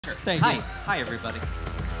Sure. Thank you. Hi, everybody.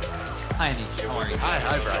 Hi, Anish. How are you?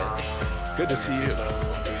 Hi, Brian. Good to see you.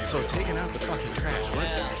 So, taking out the fucking trash.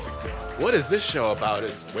 What is this show about?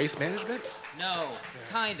 Is waste management? No,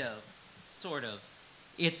 kind of, sort of.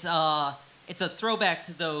 It's a throwback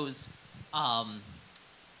to those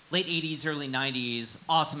late '80s, early '90s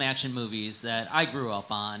awesome action movies that I grew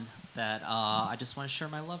up on. That I just want to share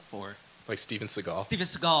my love for. Like Steven Seagal. Steven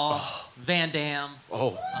Seagal, Van Damme.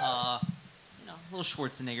 Oh. A little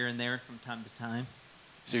Schwarzenegger in there from time to time.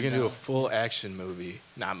 So you're gonna do a full action movie,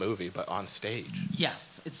 not movie, but on stage.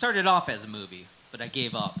 Yes, it started off as a movie, but I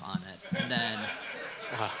gave up on it, and then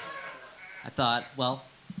I thought, well,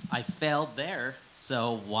 I failed there,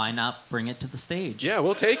 so why not bring it to the stage? Yeah,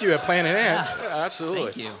 we'll take you at Planet Ant. Yeah,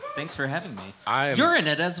 absolutely. Thank you. Thanks for having me. You're in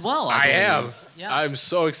it as well. I am. Yeah. I'm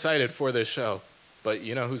so excited for this show. But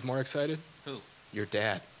you know who's more excited? Who? Your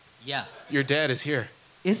dad. Yeah. Your dad is here.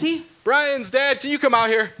 Is he? Brian's dad, can you come out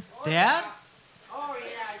here? Dad? Oh,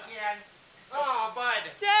 yeah, I can. Oh, bud.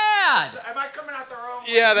 Dad! Am I coming out the wrong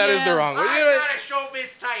way? Yeah, that is the wrong way. I'm not a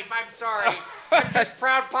showbiz type. I'm sorry. I'm just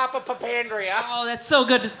proud Papa Papandrea. Oh, that's so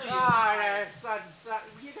good to see you. Oh, son,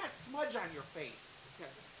 you got smudge on your face.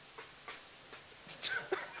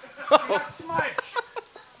 You got smudge.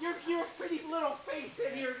 Your pretty little face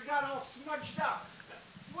in here got all smudged up.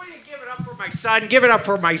 What are you giving up for my son? Give it up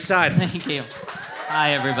for my son. Thank you.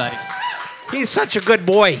 Hi, everybody. He's such a good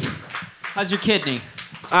boy. How's your kidney?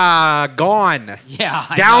 Gone. Yeah,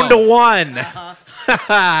 I Down know. to one.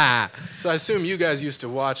 So I assume you guys used to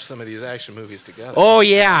watch some of these action movies together. Oh,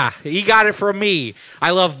 yeah. He got it from me.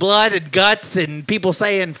 I love blood and guts and people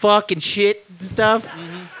saying fuck and shit and stuff.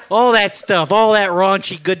 Mm-hmm. All that stuff. All that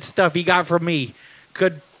raunchy good stuff he got from me.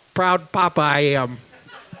 Good, proud papa I am.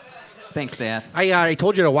 Thanks, Dad. I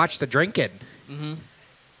told you to watch the drinking. Mm-hmm.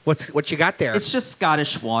 What you got there? It's just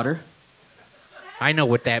Scottish water. I know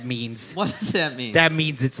what that means. What does that mean? That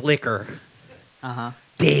means it's liquor. Uh-huh.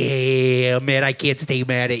 Damn it, I can't stay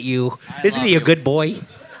mad at you. I Isn't love he a you. good boy?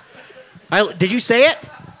 Did you say it?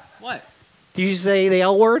 What? Did you say the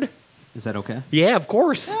L word? Is that okay? Yeah, of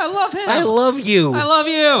course. Yeah, I love him. I love you. I love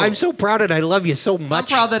you. I'm so proud and I love you so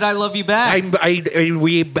much. I'm proud that I love you back.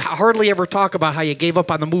 We hardly ever talk about how you gave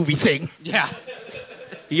up on the movie thing. Yeah.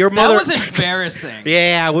 Your mother. That was embarrassing.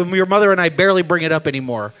 Yeah, when your mother and I barely bring it up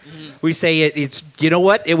anymore. Mm-hmm. We say it's. You know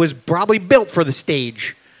what? It was probably built for the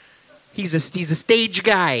stage. He's a stage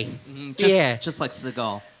guy. Mm-hmm. Just like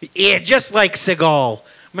Seagal. Yeah, just like Seagal.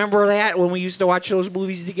 Remember that when we used to watch those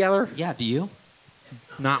movies together? Yeah. Do you?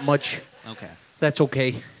 Not much. Okay. That's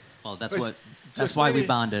okay. Well, that's why we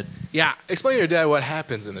bonded. Yeah. Explain to your dad what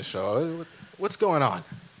happens in the show. What's going on?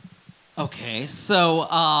 Okay, so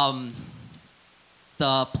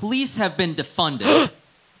the police have been defunded,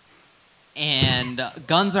 and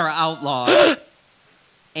guns are outlawed,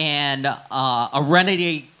 and a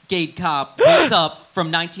renegade cop wakes up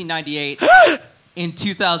from 1998 in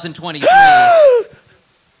 2023.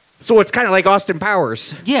 So it's kind of like Austin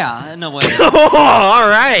Powers. Yeah, no way. Oh, all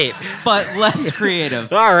right. But less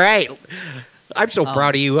creative. All right. I'm so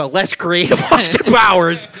proud of you. Less creative Austin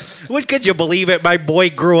Powers. What could you believe it? My boy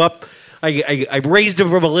grew up. I raised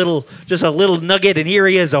him from just a little nugget, and here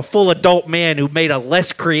he is, a full adult man who made a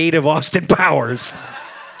less creative Austin Powers.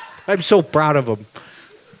 I'm so proud of him.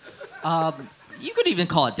 You could even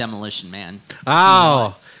call it Demolition Man.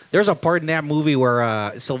 Oh, there's a part in that movie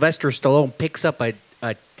where Sylvester Stallone picks up a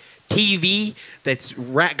TV that's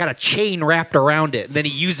got a chain wrapped around it, and then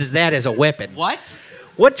he uses that as a weapon. What?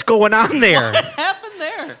 What's going on there? What happened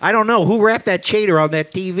there? I don't know. Who wrapped that chain around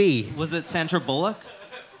that TV? Was it Sandra Bullock?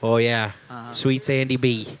 Oh, yeah. Sweet Sandy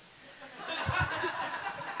B.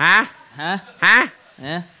 Huh? Huh? Huh?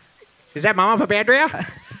 Yeah? Is that Mama Papandrea?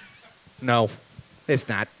 No, it's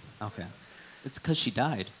not. Okay. It's because she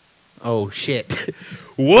died. Oh, shit.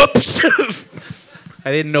 Whoops.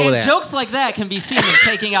 I didn't know that. Jokes like that can be seen in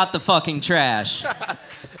Taking Out the Fucking Trash.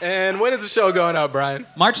 And when is the show going out, Brian?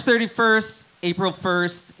 March 31st, April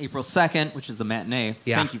 1st, April 2nd, which is a matinee.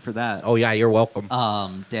 Yeah. Thank you for that. Oh, yeah, you're welcome.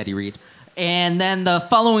 Daddy Reed. And then the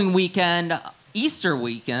following weekend, Easter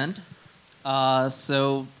weekend.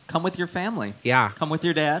 So come with your family. Yeah. Come with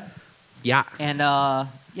your dad. Yeah. And,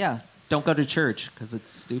 don't go to church because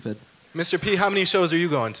it's stupid. Mr. P, how many shows are you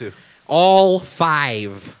going to? All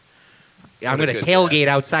 5. I'm What a going to good tailgate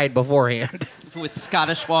outside beforehand. With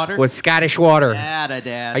Scottish water? With Scottish water. Dad.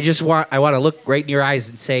 I want to look right in your eyes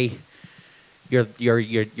and say,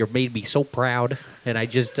 you're made me so proud, and I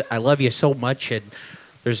love you so much, and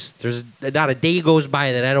there's not a day goes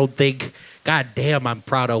by that I don't think, God damn, I'm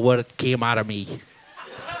proud of what came out of me.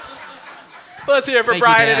 Let's hear it for Thank you,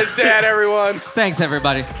 Brian and Dad. his dad, everyone. Thanks,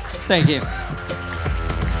 everybody. Thank you.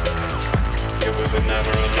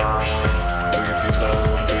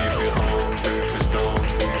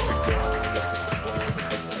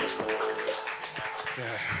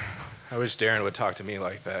 I wish Darren would talk to me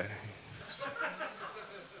like that.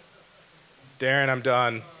 Darren, I'm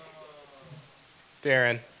done.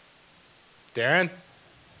 Darren. Darren?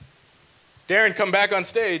 Darren, come back on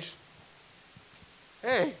stage.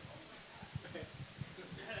 Hey.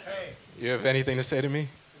 Hey. You have anything to say to me? It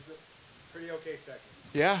was a pretty okay second.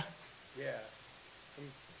 Yeah? Yeah.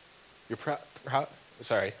 You're proud?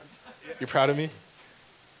 Sorry. You're proud of me?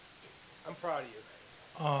 I'm proud of you.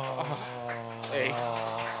 Thanks.